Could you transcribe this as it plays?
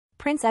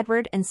Prince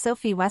Edward and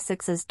Sophie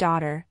Wessex's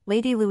daughter,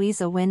 Lady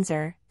Louisa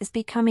Windsor, is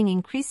becoming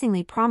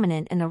increasingly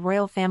prominent in the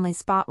royal family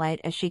spotlight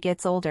as she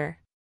gets older.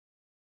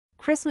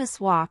 Christmas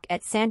walk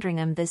at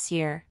Sandringham this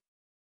year.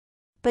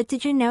 But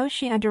did you know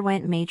she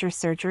underwent major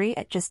surgery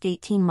at just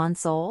 18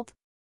 months old?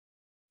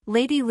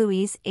 Lady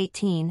Louise,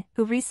 18,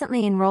 who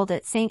recently enrolled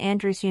at St.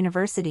 Andrews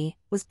University,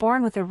 was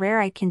born with a rare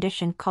eye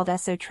condition called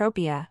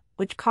esotropia,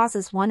 which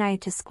causes one eye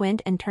to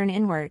squint and turn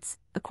inwards,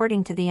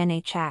 according to the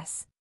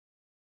NHS.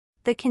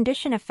 The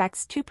condition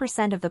affects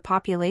 2% of the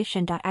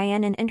population.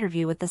 In an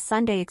interview with the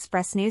Sunday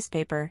Express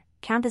newspaper,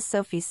 Countess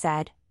Sophie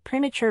said,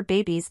 "Premature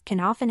babies can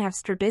often have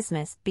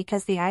strabismus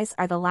because the eyes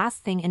are the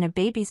last thing in a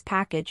baby's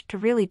package to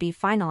really be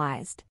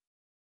finalized."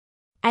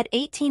 At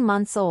 18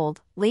 months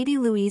old, Lady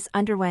Louise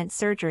underwent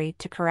surgery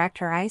to correct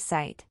her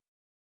eyesight.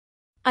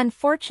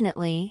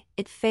 Unfortunately,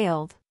 it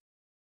failed.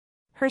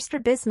 "Her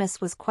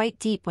strabismus was quite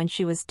deep when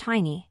she was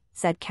tiny,"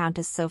 said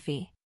Countess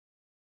Sophie.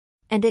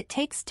 "And it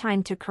takes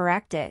time to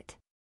correct it.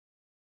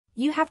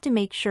 You have to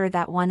make sure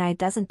that one eye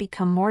doesn't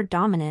become more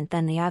dominant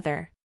than the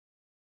other."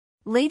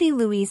 Lady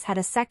Louise had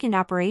a second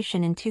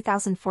operation in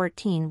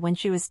 2014 when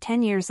she was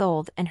 10 years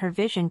old and her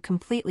vision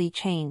completely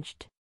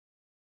changed.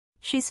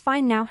 "She's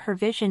fine now, her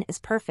vision is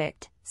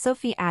perfect,"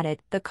 Sophie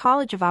added. The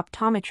College of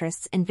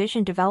Optometrists in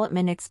Vision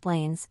Development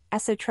explains,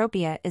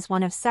 esotropia is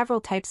one of several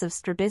types of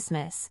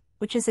strabismus,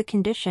 which is a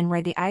condition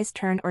where the eyes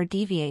turn or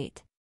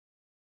deviate.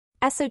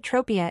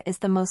 Esotropia is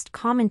the most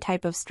common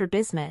type of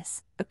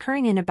strabismus,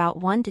 occurring in about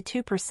 1 to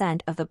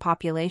 2% of the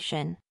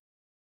population.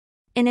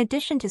 In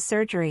addition to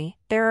surgery,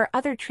 there are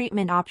other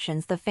treatment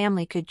options the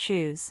family could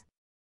choose.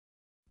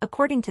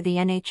 According to the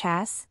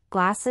NHS,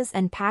 glasses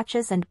and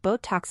patches and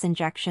Botox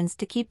injections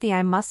to keep the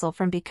eye muscle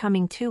from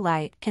becoming too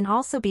light can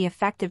also be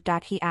effective.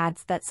 He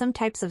adds that some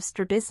types of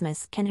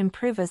strabismus can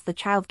improve as the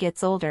child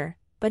gets older,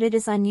 but it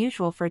is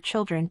unusual for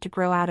children to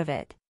grow out of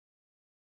it.